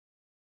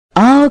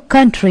Our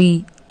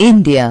country,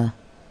 India.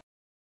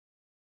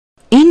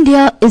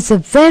 India is a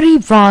very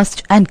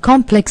vast and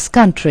complex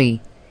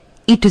country.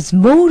 It is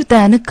more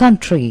than a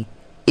country.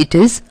 It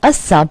is a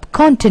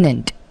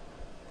subcontinent.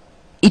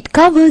 It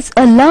covers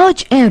a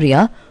large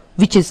area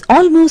which is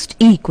almost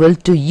equal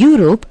to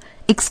Europe,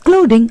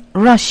 excluding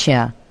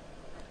Russia.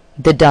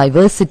 The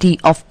diversity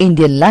of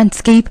Indian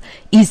landscape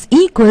is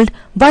equalled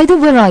by the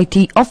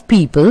variety of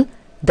people,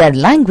 their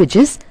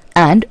languages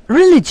and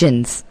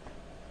religions.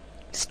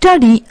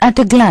 Study at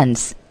a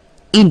glance.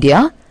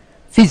 India,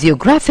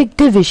 physiographic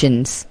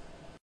divisions.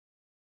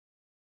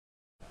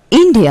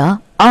 India,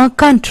 our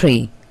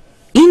country.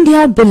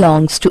 India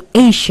belongs to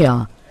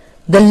Asia,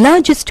 the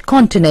largest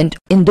continent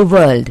in the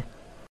world.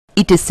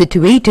 It is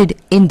situated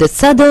in the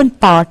southern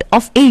part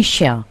of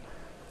Asia.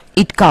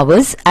 It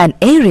covers an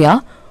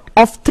area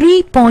of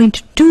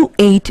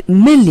 3.28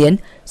 million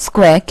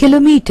square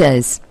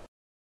kilometers.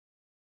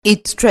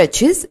 It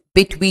stretches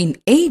between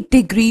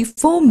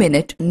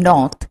 8°4'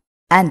 north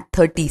and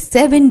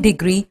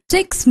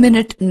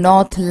 37°6'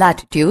 north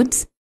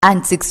latitudes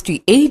and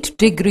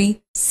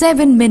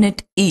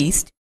 68°7'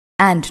 east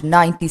and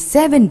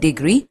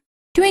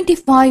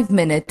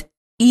 97°25'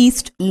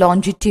 east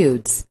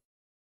longitudes.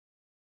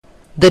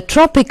 The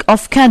Tropic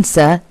of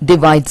Cancer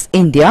divides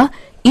India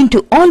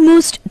into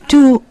almost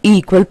 2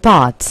 equal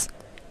parts.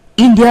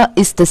 India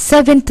is the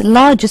 7th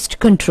largest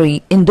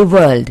country in the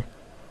world.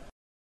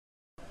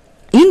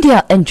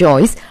 India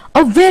enjoys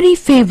a very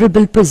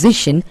favorable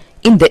position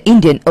in the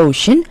Indian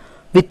Ocean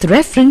with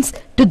reference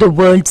to the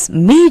world's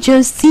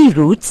major sea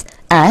routes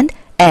and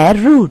air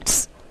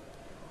routes.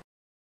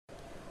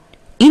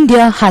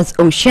 India has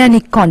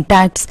oceanic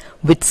contacts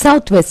with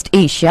Southwest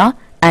Asia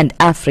and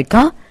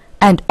Africa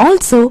and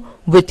also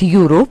with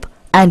Europe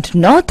and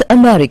North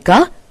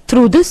America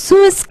through the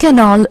Suez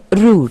Canal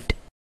route.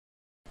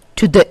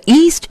 To the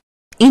east,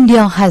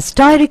 India has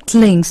direct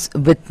links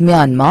with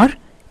Myanmar,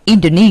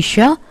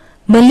 Indonesia,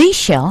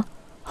 Malaysia,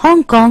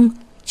 Hong Kong,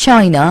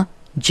 China,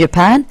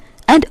 Japan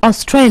and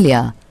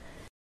Australia.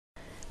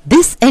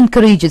 This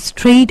encourages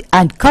trade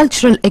and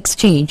cultural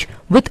exchange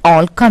with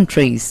all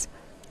countries.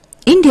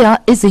 India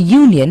is a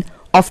union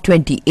of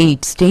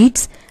 28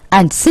 states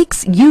and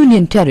 6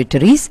 union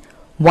territories,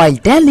 while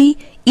Delhi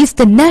is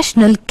the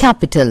national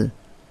capital.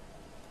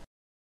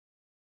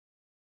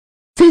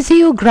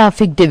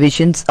 Physiographic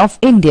divisions of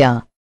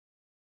India.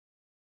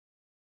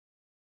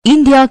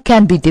 India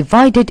can be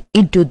divided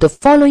into the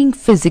following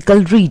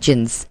physical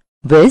regions,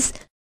 viz.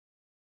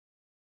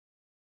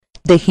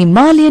 The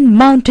Himalayan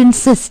mountain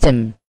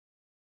system,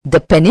 the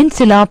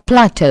Peninsula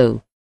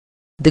Plateau,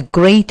 the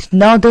Great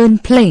Northern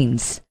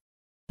Plains,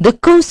 the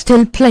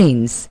coastal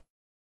plains,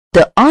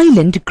 the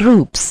island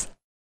groups.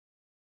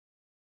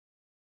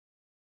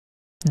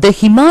 The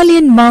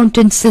Himalayan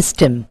mountain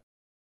system.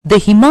 The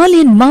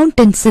Himalayan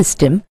mountain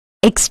system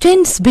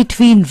extends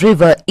between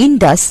river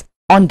Indus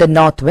on the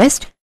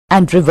northwest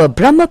and river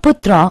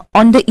Brahmaputra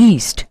on the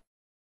east.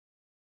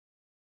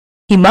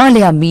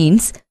 Himalaya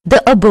means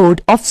the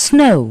abode of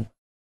snow.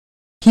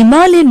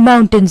 Himalayan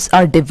mountains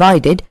are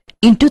divided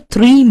into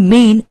 3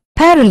 main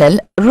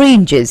parallel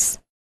ranges.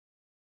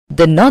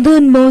 The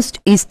northernmost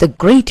is the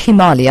Great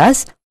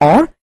Himalayas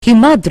or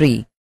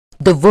Himadri.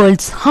 The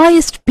world's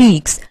highest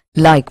peaks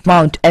like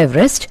Mount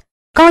Everest,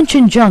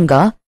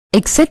 Kanchenjunga,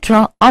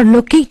 etc. are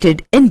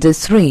located in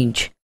this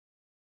range.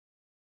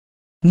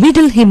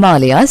 Middle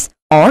Himalayas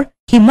or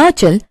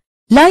Himachal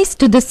lies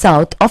to the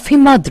south of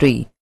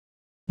Himadri.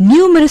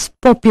 Numerous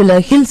popular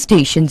hill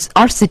stations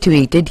are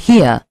situated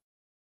here.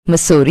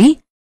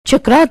 Mussoorie,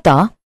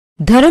 Chakrata,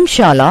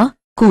 Dharamshala,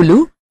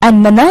 Kulu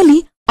and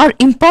Manali are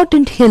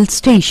important hill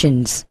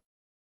stations.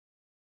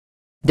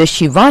 The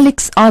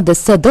Shivaliks are the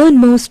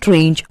southernmost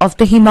range of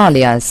the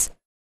Himalayas.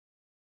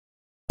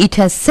 It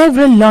has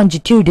several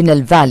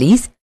longitudinal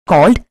valleys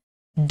called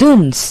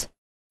duns.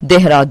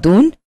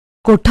 Dehradun,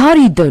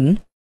 Kothari Dun,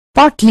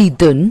 Patli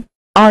Dun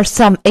are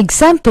some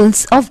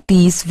examples of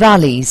these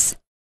valleys.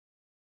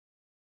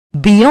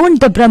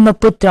 Beyond the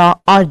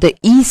Brahmaputra are the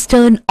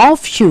eastern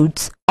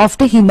offshoots of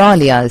the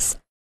Himalayas.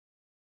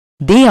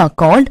 They are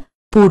called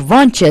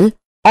Purvanchal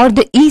or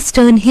the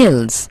eastern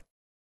hills.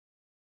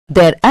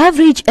 Their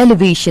average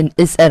elevation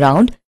is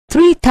around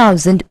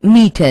 3000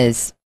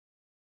 meters.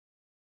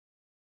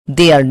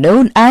 They are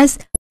known as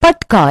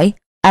Patkai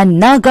and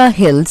Naga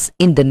hills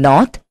in the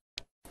north.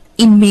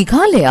 In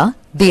Meghalaya,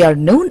 they are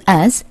known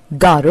as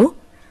Garo,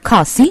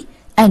 Khasi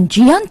and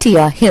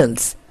Giantia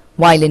hills,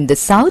 while in the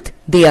south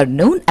they are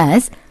known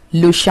as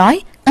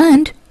Lushai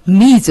and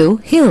Mizo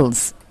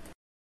hills.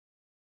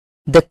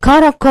 The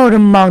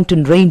Karakoram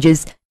mountain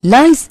ranges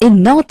lies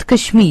in North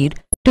Kashmir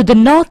to the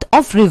north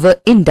of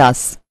river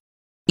Indus.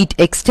 It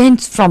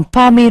extends from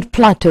Pamir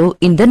Plateau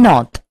in the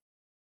north.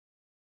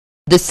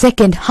 The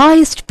second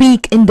highest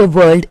peak in the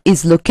world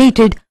is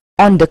located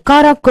on the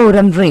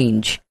Karakoram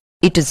range.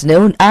 It is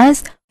known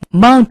as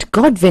Mount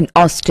Godwin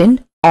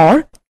Austen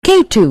or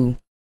K2.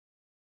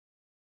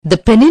 The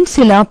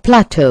Peninsula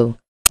Plateau.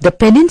 The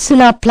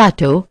Peninsula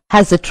Plateau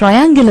has a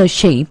triangular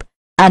shape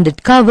and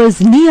it covers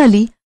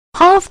nearly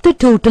half the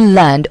total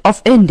land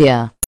of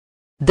India.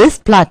 This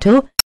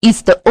plateau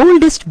is the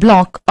oldest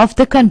block of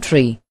the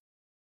country.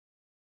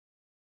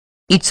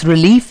 Its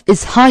relief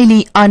is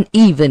highly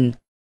uneven.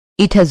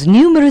 It has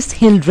numerous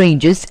hill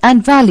ranges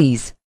and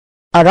valleys.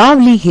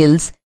 Aravalli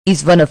Hills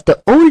is one of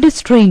the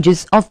oldest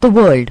ranges of the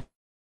world.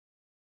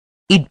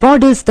 It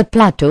borders the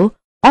plateau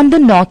on the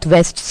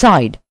northwest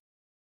side.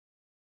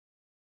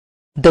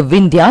 The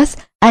Vindhyas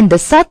and the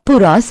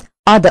Satpuras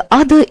are the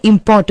other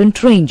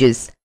important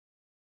ranges.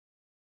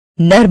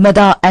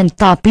 Narmada and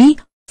Tapi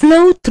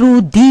flow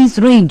through these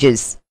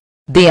ranges.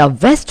 They are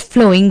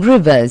west-flowing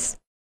rivers.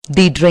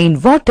 They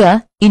drain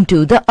water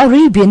into the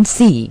Arabian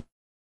Sea.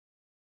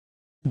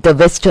 The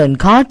Western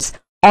Ghats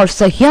or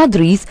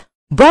Sahyadris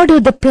border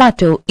the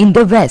plateau in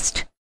the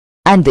west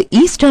and the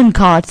Eastern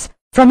Ghats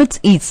from its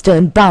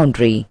eastern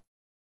boundary.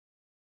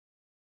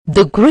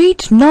 The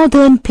Great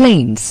Northern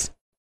Plains.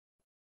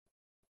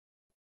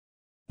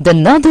 The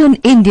northern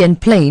Indian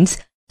plains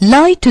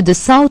lie to the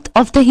south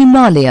of the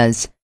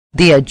Himalayas.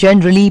 They are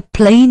generally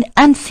plain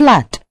and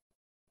flat.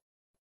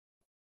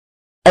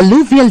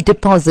 Alluvial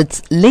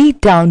deposits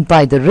laid down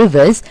by the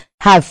rivers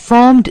have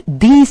formed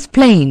these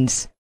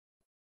plains.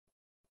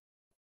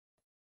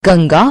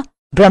 Ganga,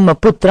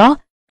 Brahmaputra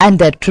and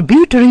their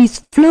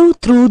tributaries flow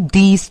through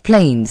these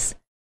plains.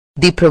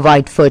 They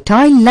provide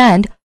fertile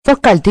land for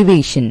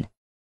cultivation.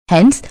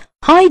 Hence,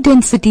 high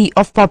density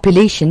of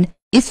population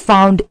is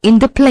found in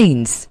the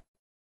plains.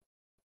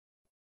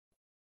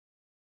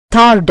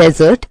 Thar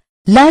Desert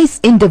lies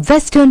in the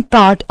western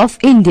part of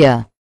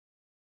India.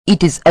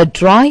 It is a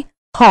dry,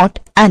 hot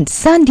and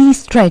sandy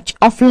stretch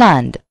of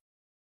land.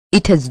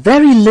 It has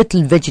very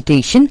little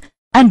vegetation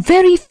and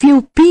very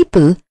few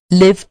people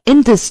live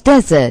in this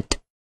desert.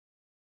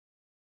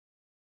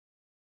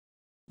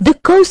 The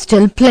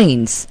coastal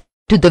plains.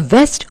 To the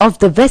west of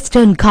the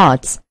Western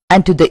Ghats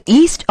and to the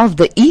east of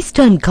the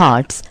Eastern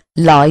Ghats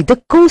lie the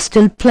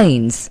coastal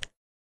plains.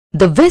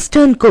 The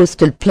western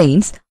coastal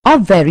plains are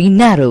very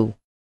narrow.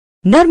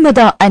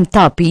 Narmada and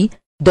Tapi,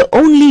 the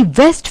only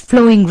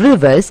west-flowing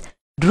rivers,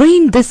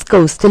 drain this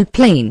coastal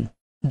plain.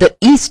 The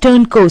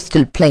eastern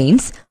coastal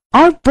plains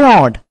are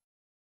broad.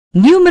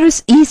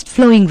 Numerous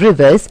east-flowing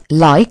rivers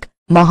like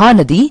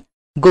Mahanadi,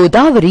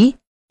 Godavari,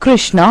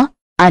 Krishna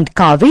and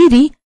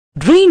Kaveri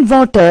drain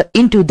water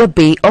into the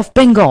Bay of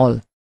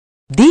Bengal.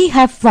 They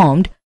have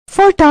formed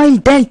fertile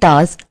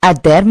deltas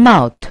at their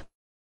mouth.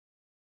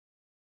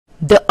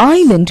 The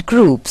island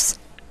groups.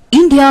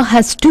 India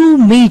has two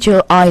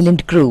major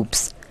island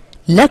groups,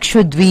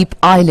 Lakshadweep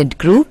Island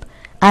Group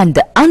and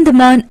the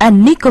Andaman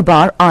and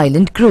Nicobar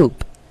Island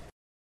Group.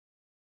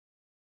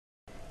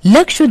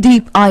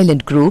 Lakshadweep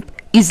Island Group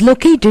is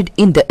located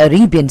in the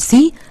Arabian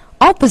Sea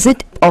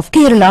opposite of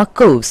Kerala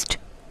coast.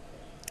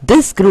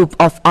 This group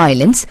of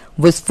islands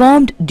was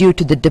formed due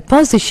to the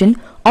deposition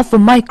of a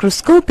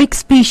microscopic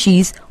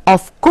species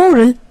of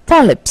coral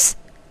polyps.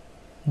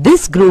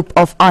 This group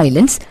of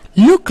islands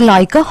look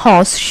like a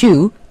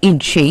horseshoe in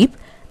shape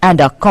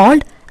and are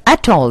called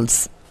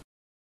atolls.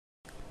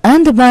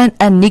 Andaman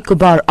and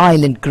Nicobar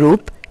Island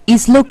Group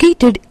is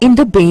located in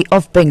the Bay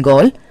of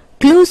Bengal,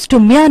 close to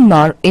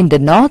Myanmar in the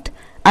north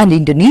and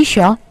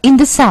Indonesia in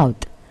the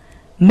south.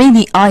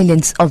 Many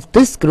islands of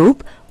this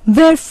group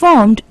were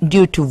formed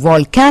due to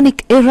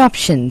volcanic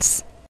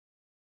eruptions.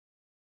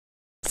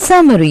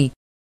 Summary.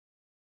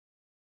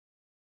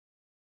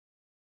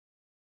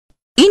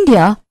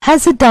 India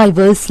has a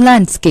diverse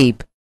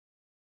landscape.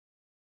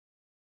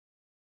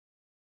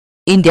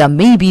 India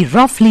may be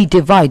roughly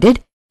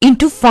divided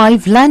into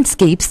 5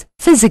 landscapes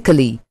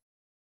physically.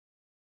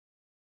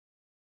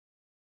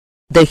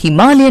 The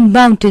Himalayan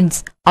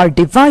mountains are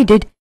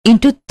divided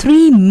into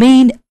 3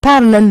 main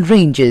parallel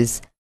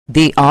ranges.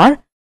 They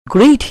are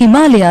Great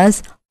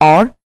Himalayas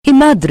or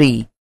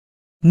Himadri,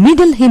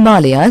 Middle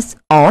Himalayas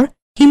or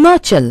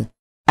Himachal,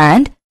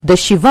 and the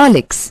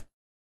Shivaliks.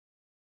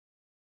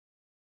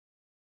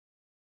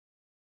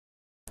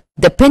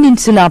 The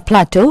Peninsula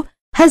Plateau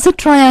has a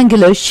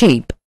triangular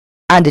shape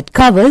and it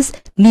covers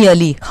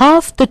nearly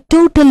half the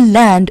total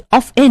land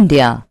of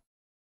India.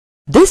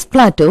 This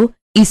plateau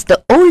is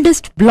the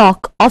oldest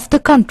block of the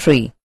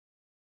country.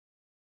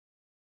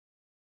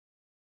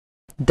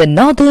 The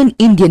northern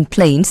Indian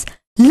plains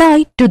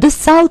lie to the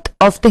south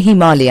of the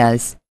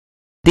Himalayas.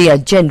 They are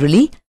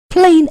generally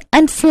plain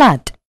and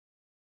flat.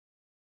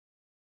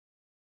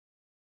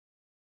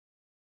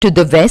 To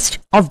the west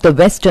of the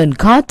Western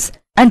Ghats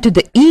and to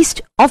the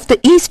east of the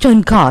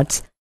Eastern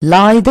Ghats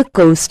lie the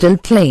coastal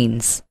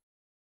plains.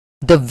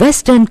 The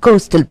western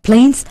coastal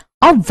plains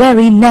are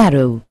very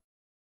narrow.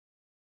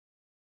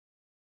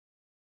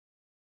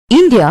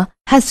 India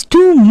has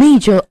 2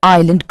 major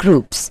island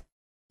groups,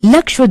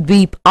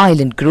 Lakshadweep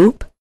Island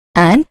Group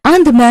and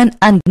Andaman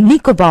and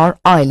Nicobar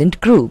Island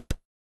Group.